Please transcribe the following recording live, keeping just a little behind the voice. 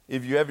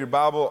If you have your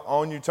Bible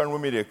on you, turn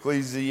with me to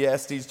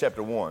Ecclesiastes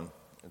chapter 1.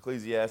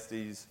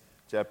 Ecclesiastes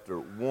chapter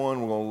 1,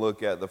 we're going to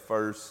look at the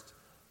first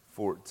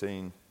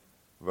 14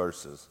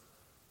 verses.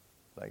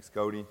 Thanks,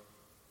 Cody.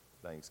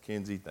 Thanks,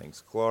 Kenzie.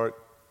 Thanks,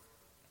 Clark.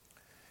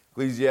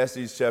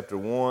 Ecclesiastes chapter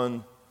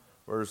 1,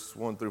 verse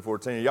 1 through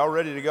 14. Are y'all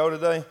ready to go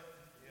today?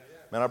 Yeah.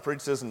 Man, I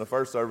preached this in the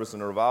first service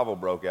and the revival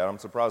broke out. I'm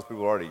surprised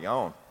people are already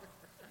gone.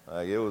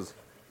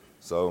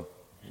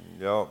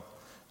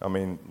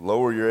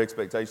 Lower your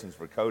expectations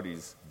for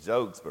Cody's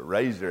jokes, but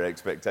raise your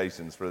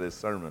expectations for this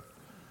sermon.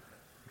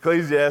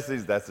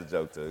 Ecclesiastes, that's a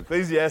joke too.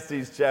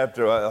 Ecclesiastes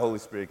chapter, the Holy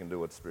Spirit can do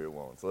what the Spirit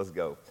wants. Let's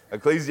go.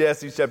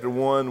 Ecclesiastes chapter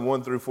 1,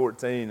 1 through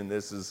 14, and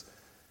this is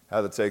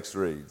how the text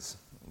reads.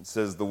 It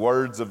says, the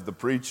words of the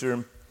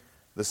preacher,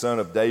 the son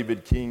of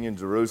David, king in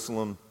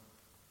Jerusalem.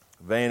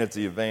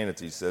 Vanity of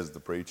vanities, says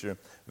the preacher.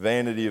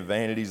 Vanity of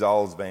vanities,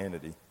 all is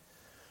vanity.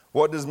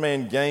 What does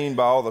man gain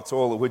by all the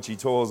toil at which he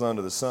toils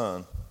under the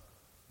sun?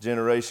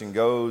 Generation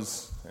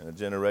goes and a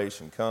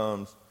generation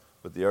comes,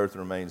 but the earth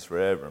remains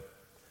forever.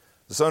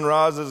 The sun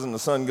rises and the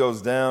sun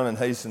goes down and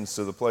hastens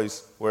to the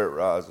place where it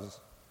rises.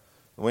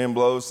 The wind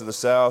blows to the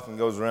south and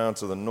goes around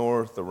to the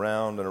north.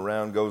 Around and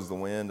around goes the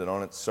wind, and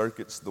on its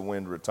circuits the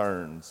wind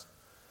returns.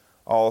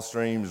 All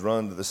streams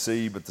run to the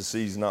sea, but the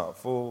sea is not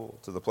full.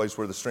 To the place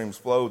where the streams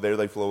flow, there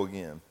they flow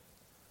again.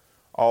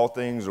 All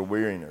things are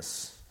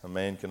weariness. A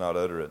man cannot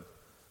utter it.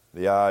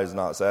 The eye is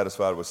not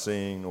satisfied with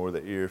seeing, nor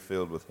the ear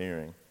filled with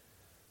hearing.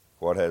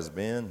 What has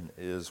been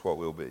is what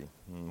will be.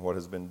 And what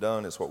has been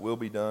done is what will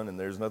be done, and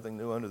there's nothing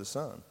new under the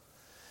sun.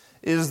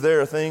 Is there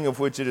a thing of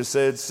which it is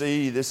said,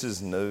 see, this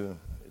is new?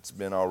 It's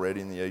been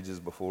already in the ages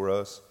before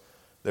us.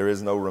 There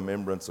is no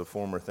remembrance of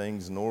former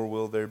things, nor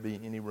will there be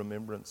any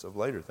remembrance of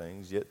later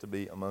things, yet to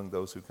be among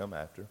those who come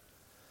after.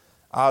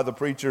 I, the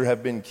preacher,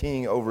 have been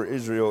king over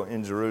Israel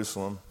in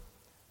Jerusalem,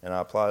 and I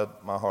applied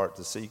my heart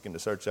to seek and to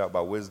search out by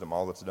wisdom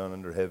all that's done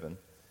under heaven.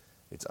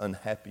 It's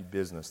unhappy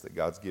business that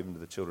God's given to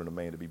the children of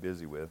man to be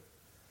busy with.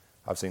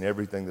 I've seen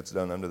everything that's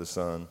done under the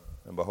sun,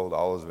 and behold,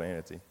 all is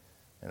vanity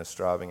and a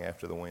striving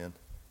after the wind.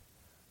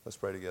 Let's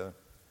pray together.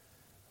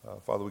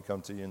 Father, we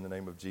come to you in the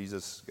name of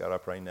Jesus. God, I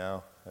pray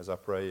now, as I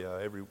pray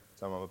every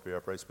time I'm up here, I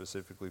pray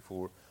specifically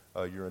for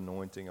your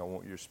anointing. I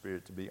want your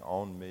spirit to be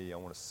on me. I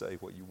want to say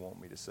what you want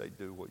me to say,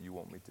 do what you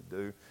want me to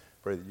do.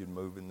 Pray that you'd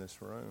move in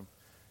this room.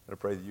 And I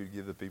pray that you'd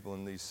give the people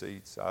in these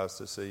seats eyes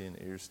to see and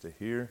ears to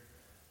hear.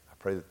 I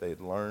pray that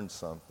they'd learn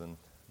something,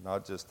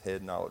 not just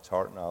head knowledge,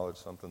 heart knowledge,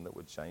 something that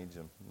would change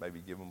them,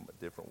 maybe give them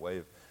a different way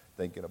of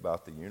thinking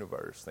about the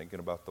universe, thinking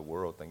about the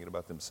world, thinking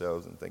about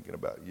themselves, and thinking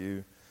about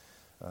you.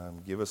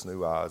 Give us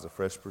new eyes, a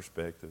fresh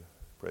perspective.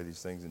 Pray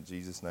these things in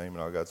Jesus' name.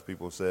 And all God's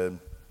people said,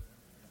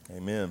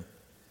 amen.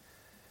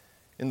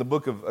 In the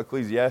book of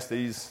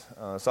Ecclesiastes,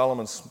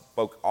 Solomon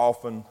spoke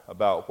often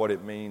about what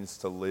it means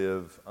to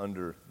live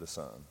under the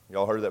sun.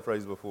 Y'all heard that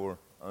phrase before?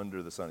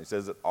 Under the sun. He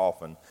says it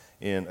often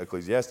in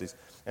Ecclesiastes.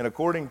 And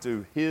according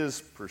to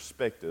his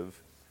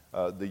perspective,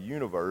 the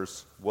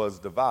universe was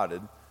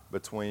divided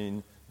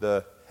between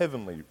the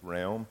heavenly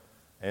realm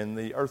and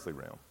the earthly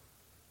realm.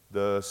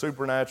 The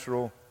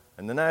supernatural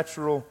and the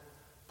natural,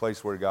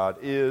 place where God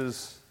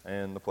is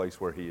and the place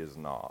where he is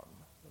not.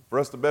 For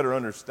us to better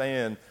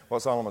understand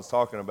what Solomon's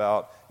talking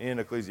about in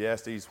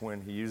Ecclesiastes when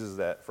he uses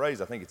that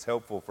phrase, I think it's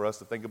helpful for us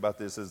to think about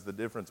this as the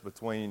difference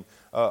between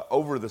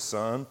over the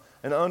sun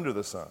and under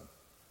the sun.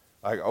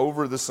 Like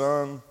over the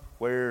sun,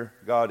 where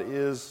God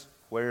is,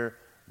 where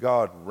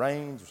God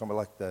reigns, or something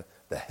like the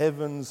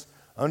heavens.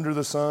 Under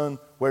the sun,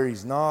 where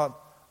he's not,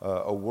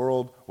 a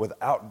world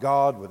without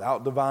God,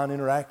 without divine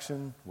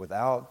interaction,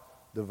 without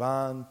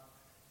divine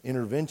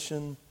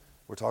intervention.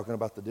 We're talking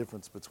about the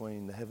difference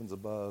between the heavens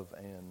above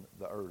and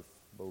the earth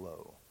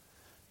below.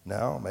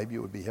 Now, maybe it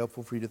would be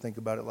helpful for you to think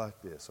about it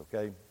like this,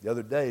 okay? The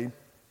other day,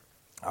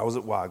 I was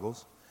at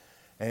Weigel's,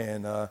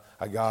 and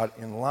I got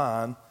in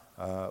line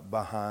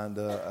behind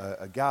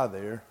a guy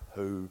there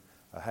who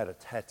had a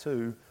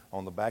tattoo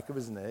on the back of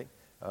his neck.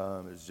 It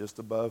was just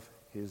above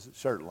his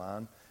shirt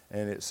line,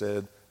 and it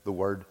said the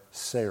word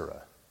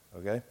Sarah,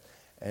 okay?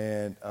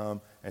 And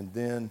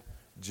then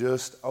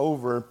just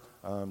over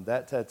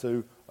that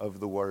tattoo of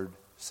the word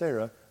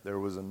Sarah, there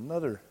was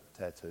another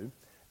tattoo.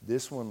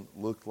 This one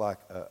looked like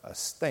a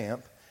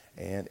stamp,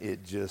 and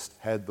it just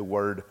had the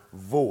word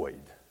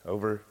void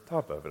over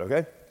top of it,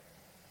 okay?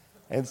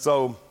 And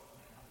so,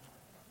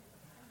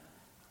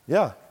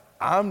 yeah,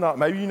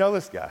 maybe you know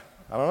this guy.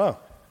 I don't know.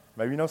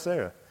 Maybe you know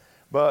Sarah.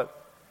 But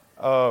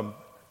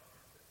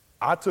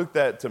I took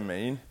that to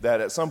mean that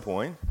at some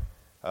point,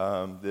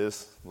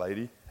 this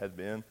lady had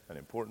been an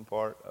important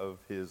part of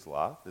his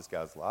life, this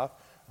guy's life,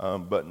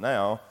 but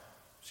now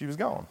she was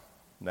gone.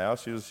 Now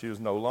she was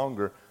no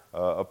longer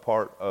a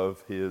part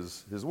of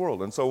his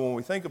world. And so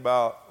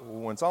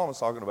when Solomon's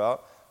talking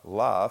about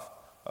life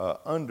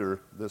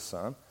under the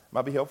sun, it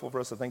might be helpful for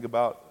us to think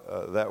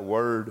about that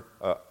word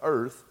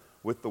earth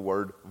with the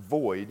word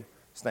void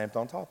stamped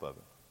on top of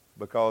it,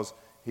 because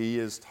he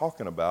is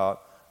talking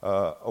about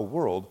a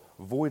world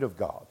void of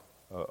God,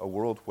 a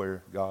world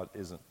where God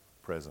isn't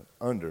present,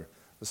 under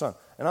the Son.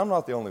 And I'm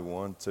not the only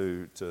one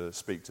to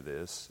speak to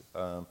this.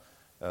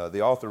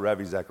 The author,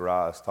 Ravi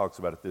Zacharias, talks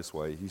about it this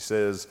way. He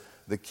says,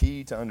 the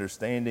key to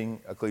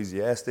understanding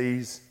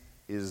Ecclesiastes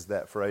is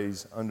that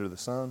phrase, under the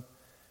sun.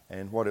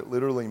 And what it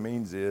literally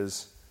means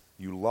is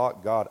you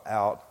lock God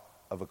out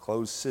of a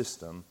closed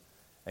system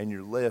and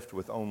you're left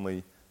with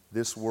only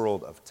this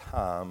world of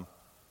time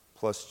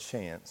plus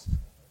chance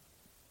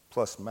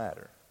plus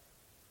matter.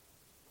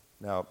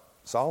 Now,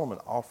 Solomon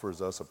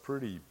offers us a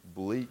pretty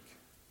bleak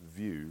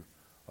view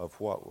of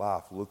what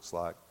life looks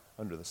like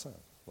under the sun.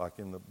 Like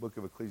in the book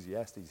of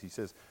Ecclesiastes, he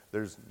says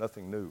there's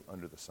nothing new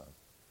under the sun.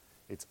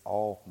 It's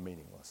all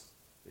meaningless.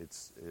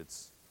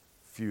 It's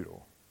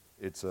futile.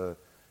 It's a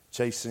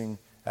chasing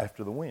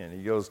after the wind.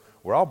 He goes,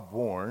 we're all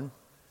born,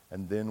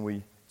 and then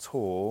we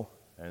toil,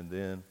 and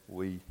then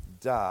we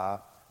die,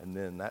 and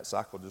then that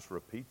cycle just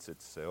repeats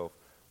itself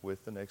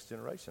with the next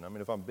generation. I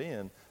mean, if I'm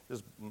being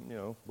just,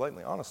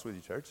 blatantly honest with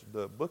you, church,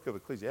 the book of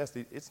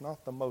Ecclesiastes, it's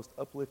not the most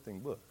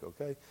uplifting book,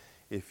 okay?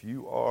 If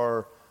you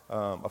are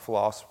a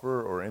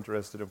philosopher or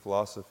interested in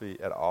philosophy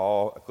at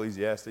all,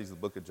 Ecclesiastes, the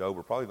book of Job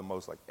are probably the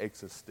most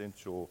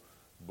existential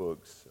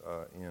books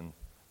in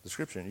the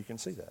Scripture, and you can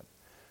see that.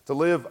 To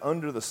live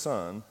under the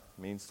sun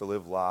means to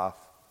live life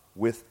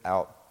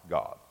without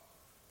God,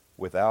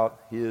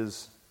 without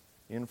His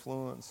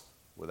influence,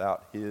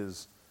 without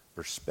His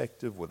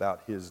perspective,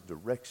 without His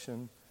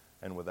direction,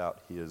 and without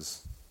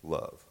His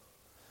love.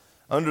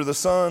 Under the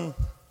sun,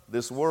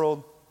 this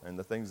world and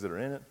the things that are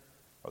in it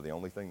are the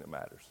only thing that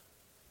matters.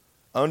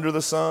 Under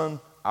the sun,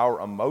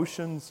 our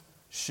emotions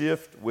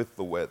shift with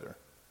the weather.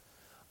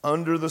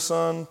 Under the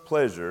sun,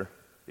 pleasure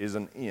is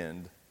an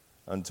end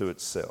unto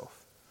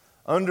itself.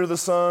 Under the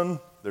sun,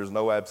 there's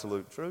no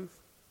absolute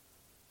truth.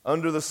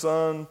 Under the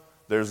sun,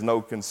 there's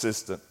no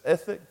consistent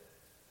ethic.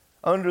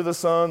 Under the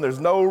sun, there's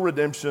no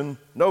redemption,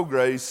 no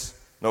grace,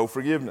 no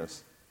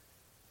forgiveness.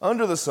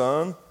 Under the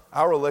sun,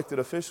 our elected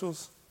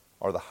officials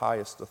are the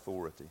highest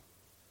authority.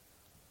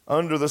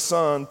 Under the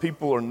sun,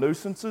 people are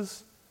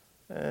nuisances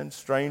and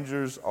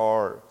strangers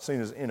are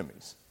seen as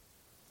enemies.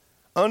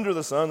 Under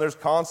the sun, there's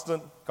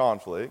constant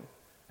conflict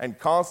and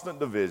constant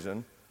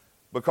division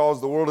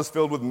because the world is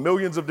filled with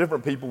millions of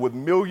different people with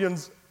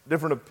millions of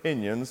different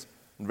opinions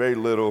and very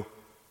little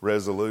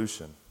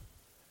resolution.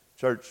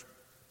 Church,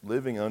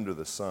 living under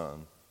the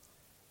sun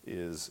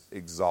is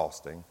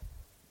exhausting,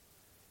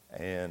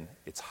 and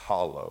it's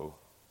hollow,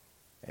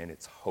 and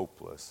it's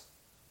hopeless.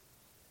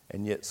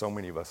 And yet so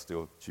many of us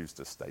still choose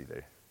to stay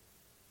there.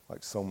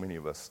 Like so many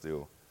of us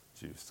still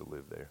choose to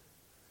live there.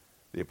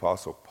 The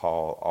Apostle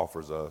Paul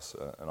offers us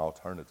an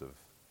alternative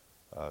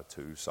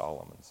to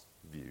Solomon's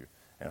view.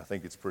 And I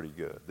think it's pretty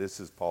good. This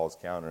is Paul's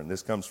counter, and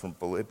this comes from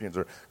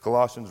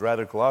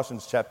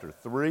Colossians chapter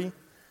 3.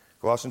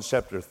 Colossians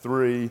chapter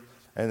 3,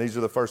 and these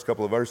are the first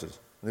couple of verses.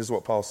 And this is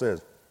what Paul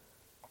says.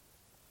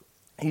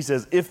 He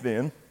says, if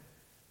then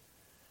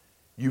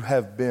you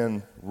have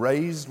been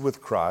raised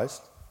with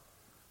Christ,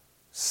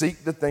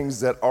 seek the things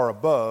that are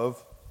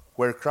above,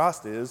 where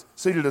Christ is,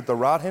 seated at the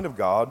right hand of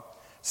God.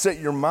 Set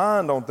your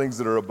mind on things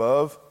that are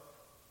above,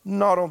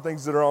 not on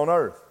things that are on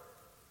earth.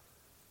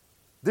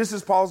 This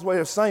is Paul's way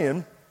of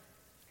saying,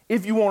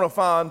 if you want to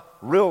find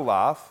real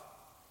life,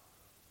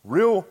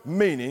 real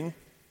meaning,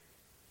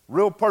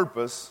 real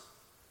purpose,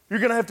 you're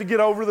going to have to get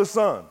over the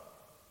sun.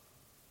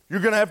 You're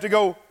going to have to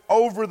go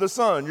over the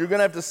sun. You're going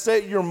to have to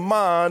set your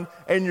mind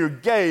and your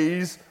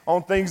gaze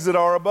on things that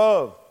are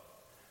above.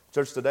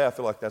 Church, today I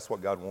feel like that's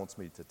what God wants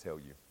me to tell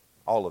you,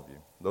 all of you,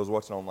 those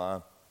watching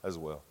online as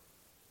well.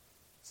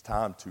 It's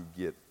time to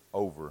get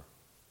over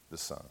the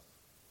sun.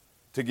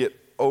 To get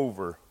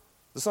over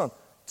the sun.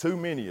 Too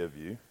many of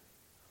you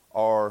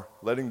are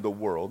letting the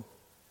world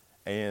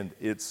and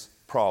its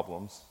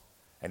problems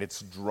and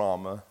its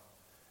drama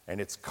and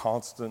its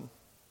constant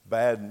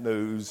bad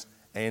news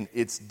and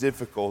its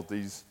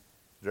difficulties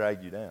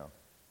drag you down.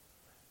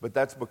 But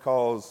that's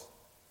because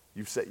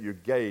you've set your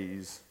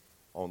gaze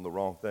on the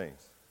wrong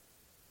things.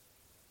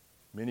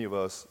 Many of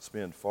us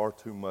spend far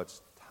too much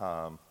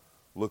time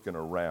looking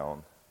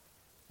around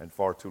and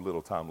far too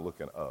little time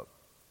looking up.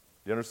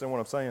 You understand what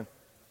I'm saying?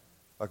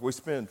 Like we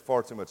spend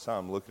far too much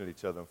time looking at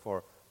each other and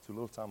far too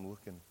little time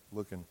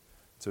looking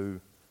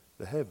to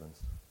the heavens.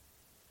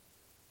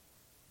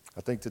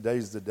 I think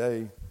today's the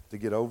day to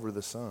get over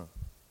the sun.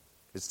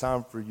 It's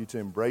time for you to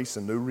embrace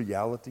a new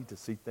reality, to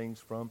see things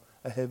from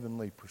a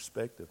heavenly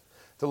perspective.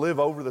 To live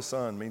over the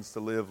sun means to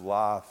live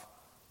life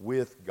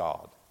with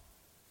God,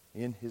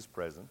 in His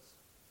presence,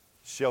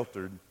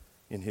 sheltered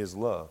in His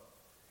love.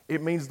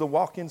 It means to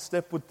walk in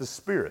step with the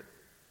Spirit.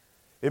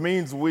 It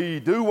means we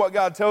do what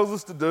God tells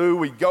us to do.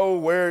 We go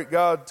where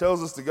God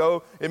tells us to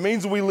go. It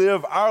means we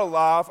live our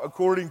life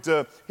according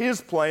to His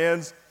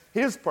plans,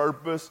 His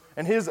purpose,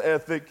 and His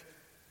ethic,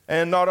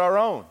 and not our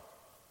own.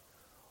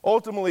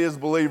 Ultimately, as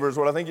believers,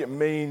 what I think it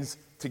means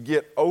to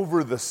get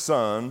over the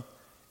sun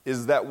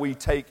is that we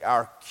take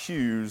our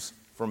cues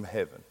from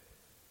heaven.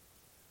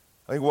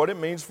 I think what it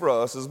means for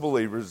us as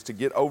believers is to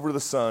get over the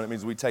sun. It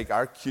means we take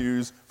our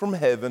cues from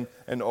heaven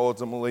and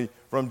ultimately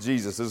from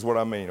Jesus. This is what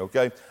I mean,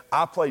 okay?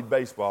 I played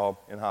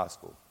baseball in high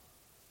school,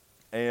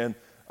 and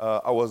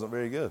I wasn't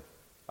very good.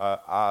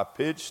 I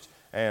pitched,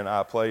 and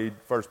I played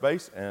first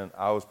base, and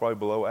I was probably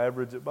below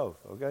average at both,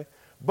 okay?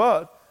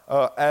 But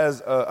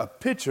as a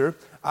pitcher,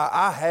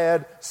 I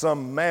had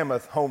some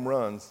mammoth home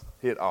runs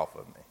hit off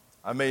of me.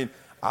 I mean,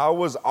 I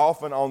was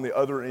often on the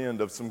other end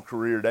of some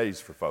career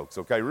days for folks,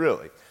 okay,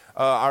 really.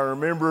 I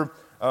remember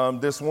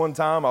this one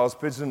time I was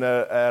pitching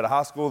at a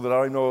high school that I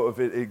don't even know if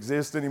it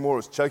exists anymore. It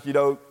was Chucky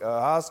Doak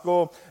High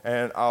School,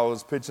 and I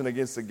was pitching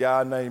against a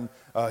guy named,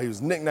 he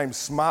was nicknamed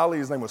Smiley.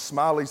 His name was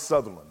Smiley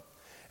Sutherland.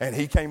 And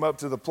he came up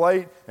to the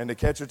plate, and the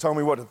catcher told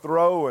me what to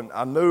throw, and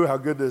I knew how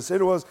good this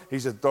hitter was. He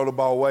said, throw the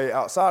ball way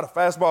outside, a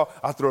fastball.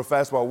 I threw a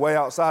fastball way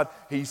outside.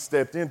 He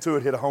stepped into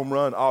it, hit a home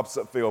run,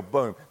 opposite field,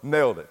 boom,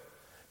 nailed it.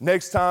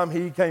 Next time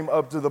he came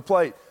up to the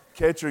plate,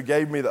 catcher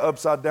gave me the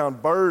upside-down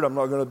bird. I'm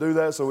not going to do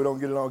that so we don't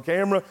get it on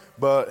camera,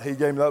 but he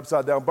gave me the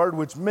upside-down bird,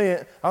 which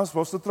meant I was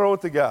supposed to throw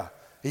at the guy.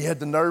 He had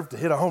the nerve to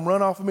hit a home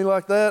run off of me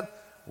like that.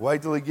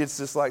 Wait till he gets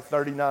this like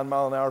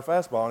 39-mile-an-hour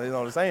fastball and he's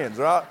on his hands,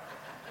 right?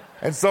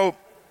 And so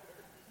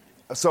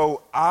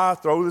I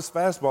throw this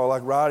fastball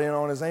like right in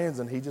on his hands,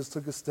 and he just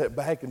took a step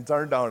back and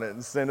turned on it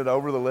and sent it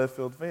over the left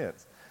field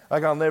fence.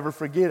 Like, I'll never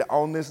forget it.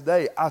 On this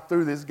day, I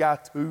threw this guy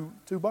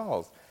two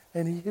balls,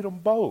 and he hit them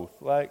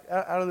both, like,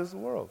 out of this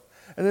world.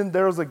 And then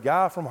there was a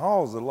guy from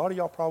Halls that a lot of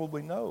y'all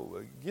probably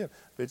know. Again,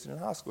 pitching in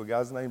high school. A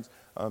guy's name's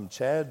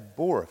Chad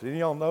Borff. Any of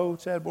y'all know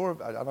Chad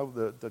Borff? I know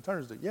the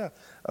Turners did. Yeah.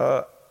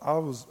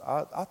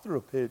 I threw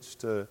a pitch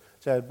to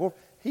Chad Borff.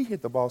 He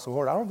hit the ball so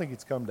hard, I don't think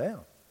it's come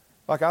down.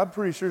 Like, I'm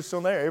pretty sure it's still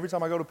there. Every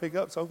time I go to pick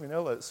up Sophie and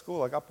Ella at school,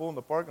 like, I pull in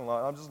the parking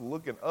lot, I'm just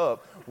looking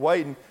up,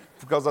 waiting,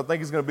 because I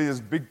think it's going to be this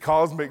big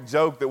cosmic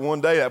joke that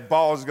one day that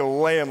ball is going to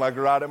land, like,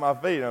 right at my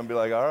feet. And I'm going to be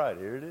like, all right,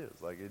 here it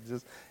is. Like,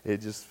 it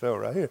just fell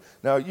right here.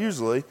 Now,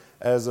 usually,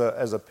 as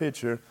a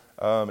pitcher,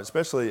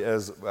 especially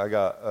as I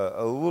got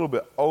a little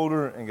bit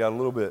older and got a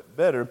little bit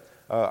better,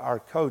 our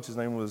coach, his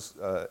name was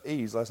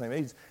Eads, last name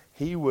Eads,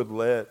 he would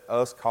let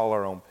us call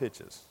our own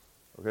pitches.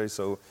 Okay,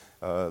 so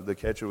the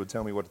catcher would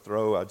tell me what to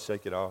throw. I'd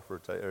shake it off or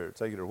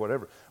take it or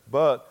whatever.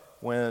 But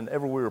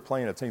whenever we were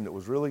playing a team that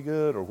was really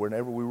good, or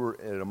whenever we were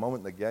at a moment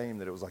in the game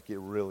that it was like it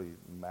really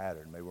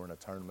mattered, maybe we're in a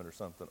tournament or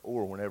something,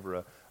 or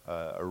whenever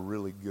a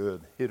really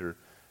good hitter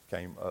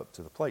came up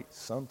to the plate,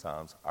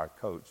 sometimes our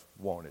coach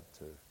wanted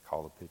to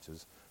call the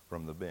pitches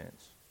from the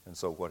bench. And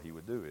so what he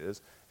would do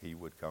is he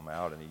would come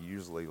out, and he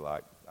usually,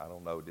 like, I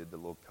don't know, did the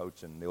little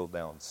coaching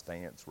kneel-down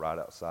stance right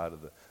outside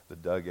of the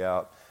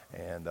dugout,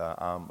 and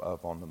I'm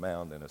up on the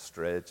mound in a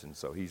stretch, and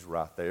so he's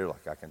right there,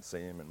 like I can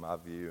see him in my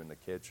view, and the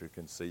catcher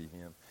can see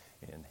him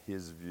in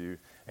his view,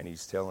 and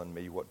he's telling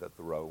me what to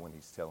throw, and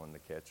he's telling the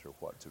catcher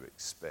what to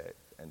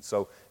expect. And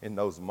so in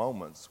those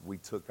moments, we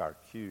took our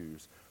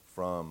cues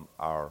from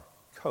our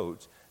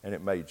coach, and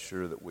it made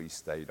sure that we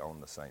stayed on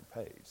the same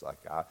page. Like,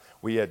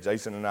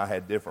 Jason and I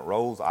had different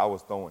roles. I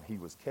was throwing, he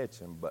was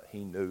catching, but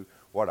he knew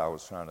what I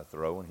was trying to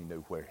throw, and he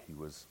knew where he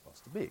was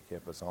supposed to be. It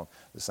kept us on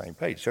the same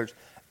page. Church,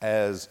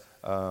 as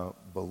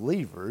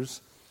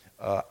believers,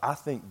 I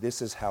think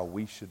this is how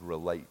we should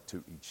relate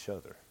to each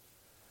other.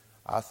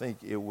 I think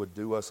it would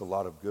do us a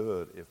lot of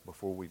good if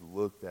before we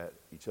looked at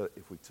each other,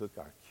 if we took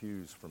our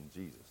cues from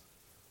Jesus.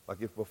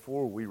 Like, if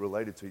before we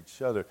related to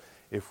each other,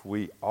 if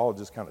we all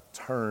just kind of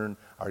turned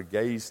our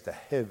gaze to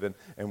heaven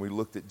and we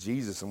looked at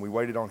Jesus and we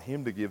waited on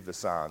him to give the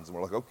signs, and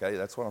we're like, okay,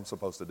 that's what I'm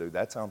supposed to do.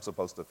 That's how I'm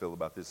supposed to feel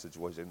about this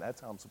situation. That's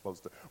how I'm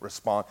supposed to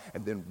respond.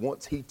 And then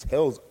once he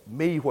tells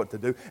me what to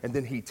do, and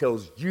then he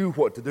tells you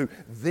what to do,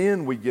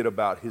 then we get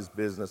about his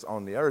business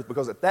on the earth.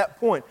 Because at that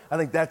point, I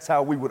think that's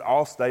how we would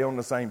all stay on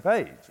the same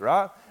page,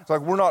 right? It's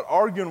like we're not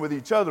arguing with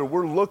each other.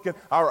 We're looking,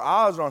 our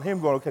eyes are on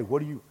him going, okay,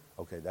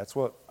 that's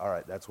what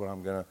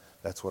I'm going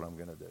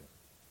to do.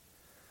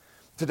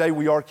 Today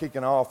we are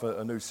kicking off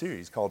a new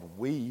series called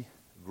We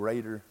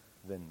Greater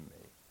Than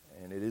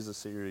Me. And it is a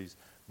series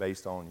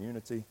based on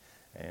unity.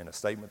 And a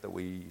statement that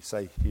we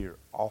say here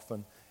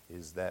often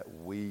is that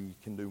we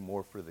can do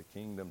more for the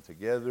kingdom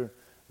together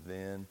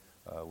than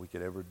we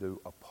could ever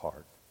do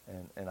apart.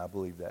 And I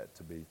believe that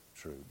to be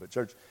true. But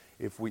church,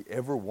 if we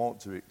ever want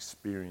to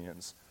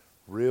experience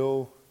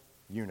real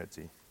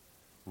unity,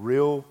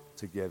 real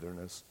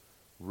togetherness,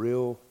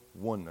 real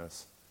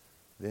oneness,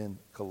 then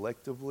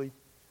collectively,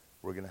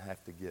 we're going to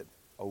have to get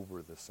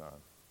over the sun.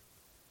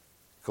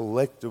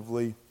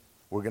 Collectively,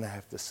 we're going to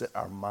have to set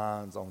our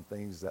minds on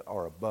things that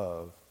are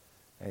above,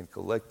 and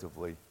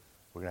collectively,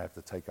 we're going to have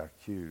to take our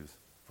cues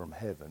from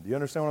heaven. Do you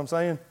understand what I'm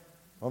saying?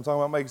 What I'm talking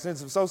about makes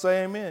sense. If so,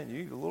 say amen.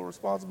 You a little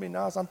response to be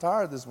nice. I'm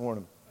tired this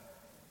morning.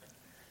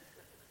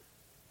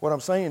 What I'm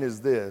saying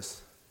is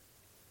this.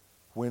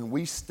 When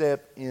we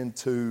step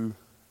into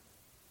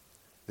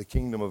the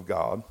kingdom of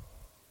God,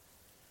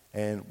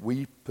 and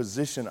we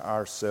position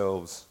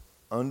ourselves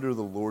under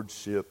the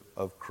lordship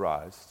of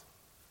Christ,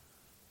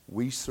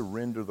 we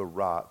surrender the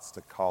rights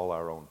to call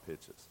our own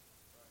pitches.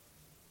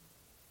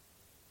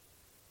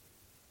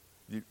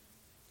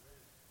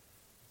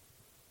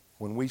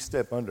 when we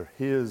step under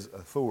his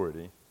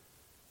authority,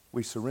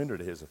 we surrender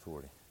to his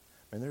authority.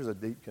 And there's a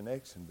deep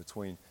connection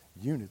between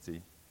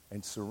unity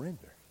and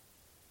surrender.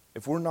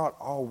 If we're not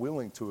all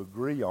willing to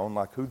agree on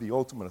like who the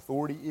ultimate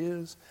authority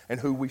is and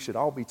who we should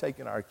all be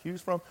taking our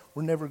cues from,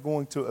 we're never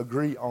going to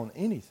agree on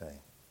anything.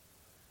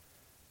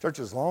 Church,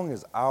 as long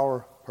as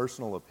our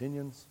personal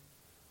opinions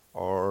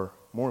are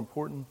more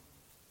important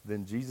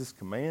than Jesus'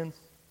 commands,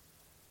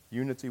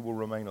 unity will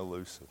remain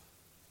elusive.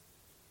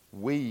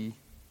 We,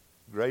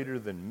 greater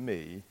than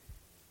me,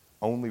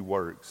 only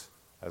works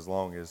as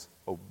long as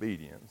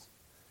obedience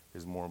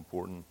is more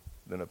important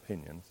than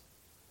opinions.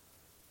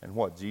 And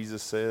what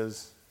Jesus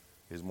says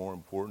is more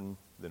important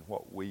than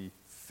what we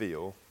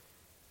feel.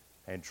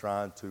 And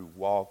trying to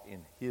walk in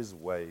his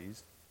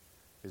ways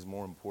is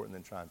more important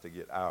than trying to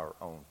get our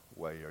own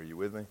way. Are you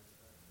with me?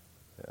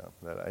 Yeah,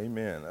 that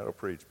amen. That'll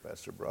preach,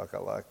 Pastor Brock. I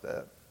like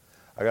that.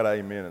 I got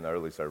amen in the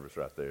early service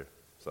right there.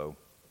 So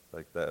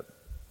take that.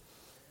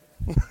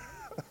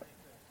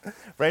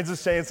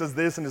 Francis Chan says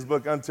this in his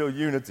book, Until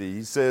Unity.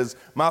 He says,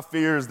 my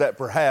fear is that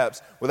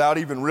perhaps, without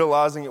even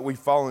realizing it, we've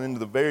fallen into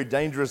the very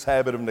dangerous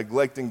habit of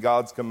neglecting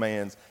God's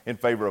commands in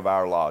favor of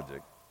our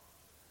logic.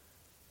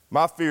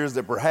 My fear is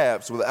that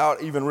perhaps,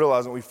 without even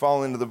realizing it, we've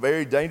fallen into the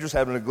very dangerous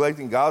habit of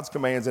neglecting God's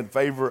commands in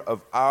favor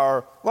of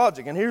our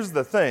logic. And here's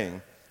the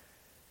thing.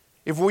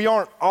 If we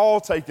aren't all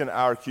taking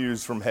our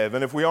cues from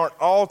heaven, if we don't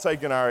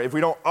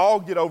all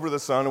get over the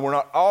Son, and we're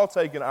not all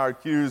taking our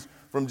cues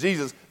from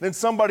Jesus, then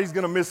somebody's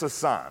going to miss a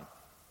sign.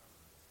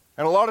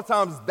 And a lot of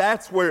times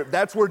that's where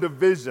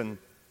division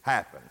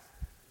happens.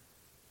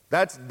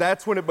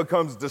 That's when it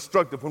becomes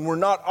destructive, when we're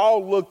not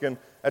all looking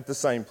at the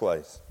same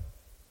place.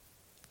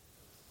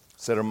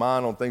 Set our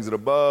mind on things that are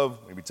above,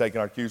 we'll be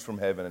taking our cues from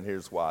heaven, and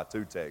here's why.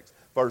 2 texts.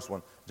 First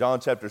one, John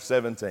chapter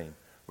 17,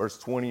 verse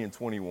 20 and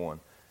 21.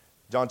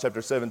 John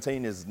chapter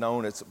 17 is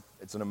known, it's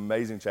an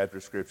amazing chapter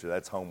of Scripture.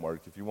 That's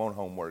homework. If you want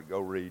homework, go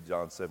read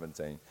John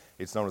 17.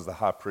 It's known as the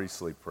high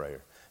priestly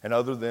prayer. And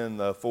other than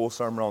the full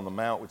Sermon on the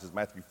Mount, which is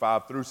Matthew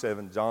 5 through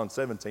 7, John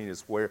 17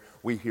 is where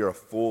we hear a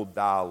full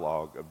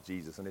dialogue of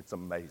Jesus. And it's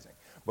amazing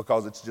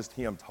because it's just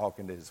him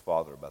talking to his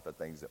Father about the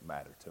things that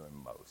matter to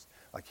him most.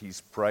 Like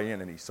he's praying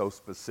and he's so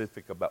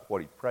specific about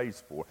what he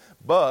prays for.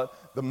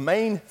 But the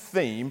main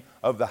theme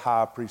of the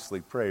high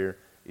priestly prayer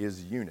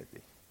is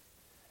unity.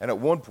 And at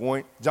one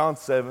point, John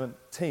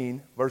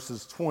 17,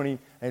 verses 20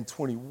 and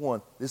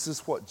 21, this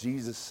is what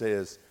Jesus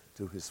says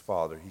to his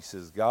Father. He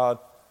says, God,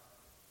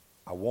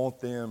 I want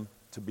them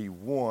to be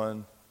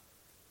one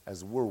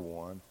as we're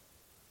one.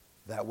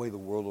 That way the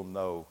world will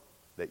know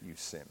that you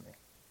sent me.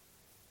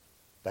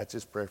 That's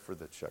his prayer for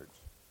the church.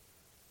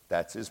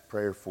 That's his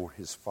prayer for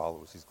his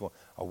followers. He's going,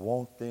 I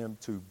want them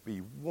to be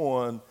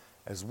one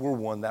as we're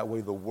one. That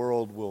way the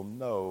world will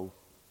know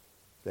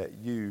that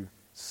you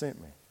sent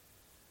me.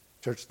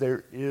 Church, I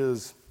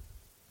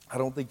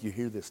don't think you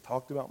hear this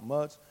talked about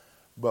much,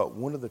 but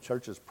one of the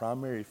church's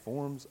primary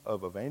forms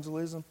of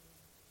evangelism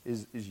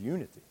is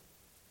unity.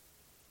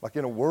 Like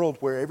in a world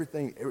where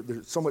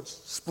there's so much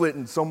split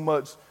and so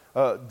much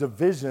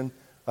division,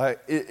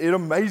 it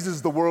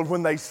amazes the world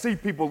when they see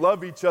people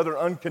love each other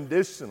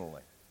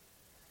unconditionally.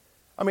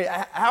 I mean,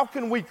 how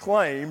can we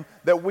claim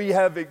that we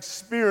have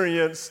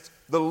experienced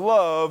the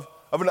love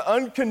of an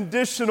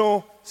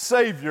unconditional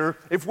Savior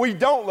if we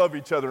don't love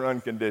each other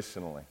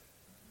unconditionally?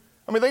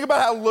 I mean, think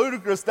about how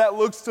ludicrous that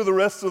looks to the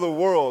rest of the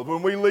world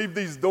when we leave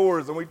these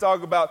doors and we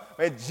talk about,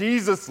 man,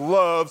 Jesus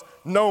loves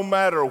no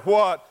matter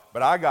what,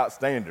 but I got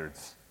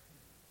standards.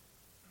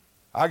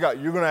 You're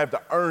going to have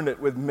to earn it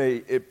with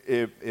me.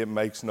 It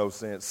makes no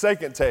sense.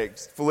 Second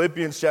text,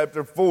 Philippians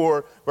chapter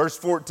 4, verse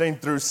 14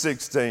 through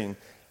 16.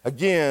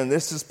 Again,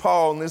 this is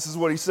Paul, and this is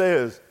what he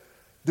says.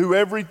 Do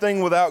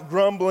everything without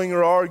grumbling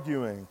or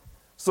arguing,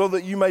 so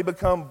that you may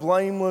become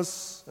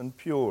blameless and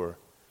pure,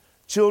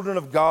 children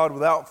of God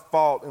without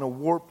fault in a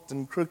warped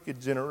and crooked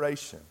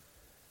generation.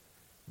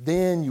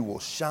 Then you will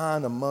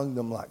shine among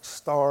them like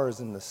stars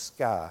in the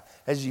sky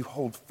as you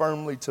hold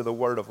firmly to the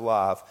word of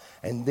life.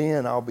 And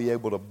then I'll be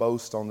able to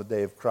boast on the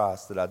day of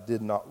Christ that I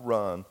did not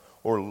run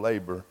or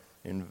labor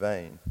in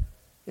vain.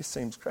 It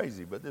seems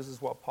crazy, but this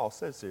is what Paul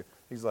says here.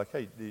 He's like,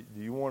 hey, do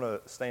you want to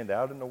stand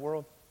out in the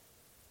world?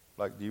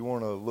 Like, do you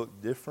want to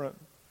look different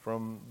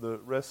from the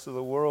rest of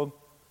the world?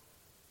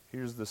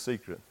 Here's the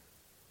secret.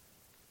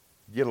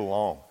 Get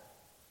along.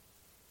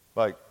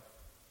 Like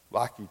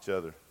each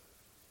other.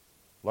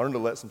 Learn to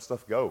let some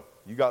stuff go.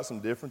 You got some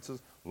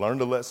differences, learn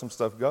to let some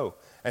stuff go.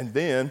 And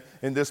then,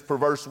 in this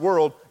perverse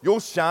world, you'll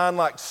shine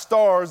like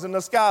stars in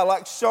the sky,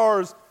 like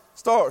stars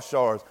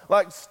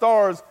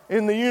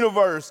in the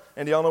universe.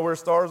 And do y'all know where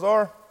stars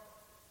are?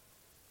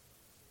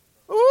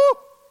 Ooh,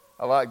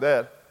 I like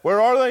that.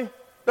 Where are they?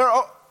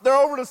 They're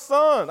over the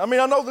sun. I mean,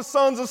 I know the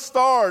sun's a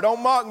star.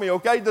 Don't mock me,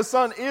 okay? The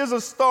sun is a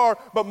star,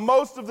 but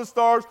most of the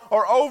stars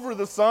are over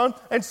the sun.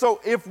 And so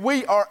if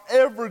we are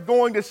ever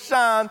going to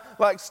shine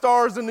like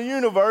stars in the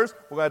universe,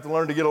 we're going to have to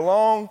learn to get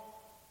along,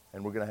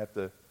 and we're going to have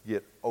to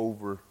get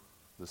over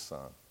the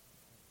sun.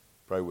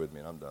 Pray with me,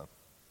 and I'm done.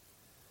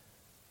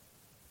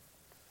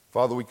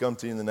 Father, we come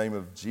to you in the name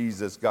of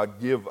Jesus. God,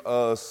 give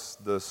us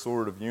the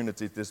sort of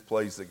unity at this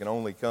place that can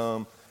only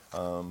come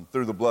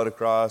through the blood of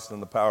Christ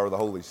and the power of the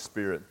Holy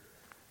Spirit.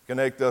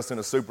 Connect us in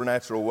a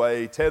supernatural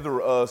way.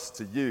 Tether us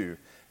to you.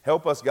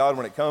 Help us, God,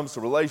 when it comes to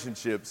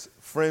relationships,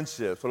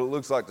 friendships, what it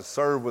looks like to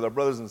serve with our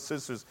brothers and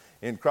sisters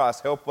in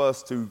Christ. Help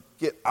us to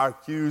get our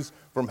cues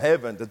from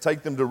heaven, to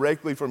take them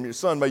directly from your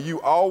Son. May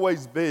you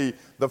always be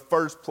the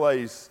first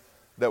place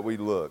that we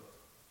look.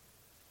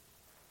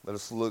 Let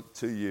us look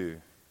to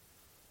you.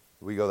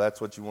 We go, that's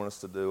what you want us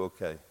to do?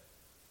 Okay.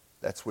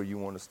 That's where you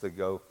want us to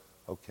go?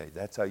 Okay.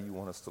 That's how you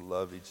want us to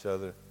love each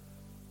other?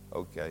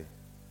 Okay.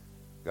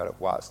 God, at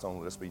Whitestone,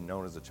 let us be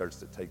known as a church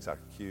that takes our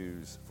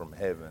cues from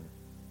heaven.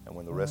 And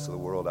when the rest of the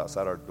world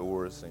outside our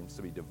doors seems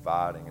to be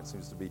dividing and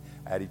seems to be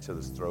at each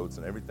other's throats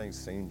and everything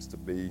seems to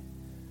be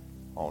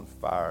on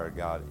fire,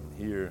 God, in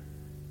here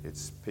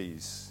it's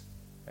peace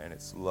and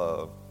it's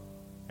love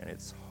and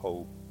it's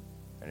hope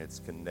and it's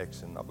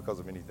connection, not because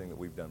of anything that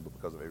we've done, but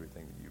because of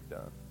everything that you've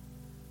done.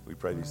 We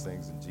pray these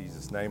things in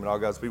Jesus' name. And all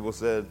God's people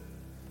said,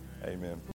 amen.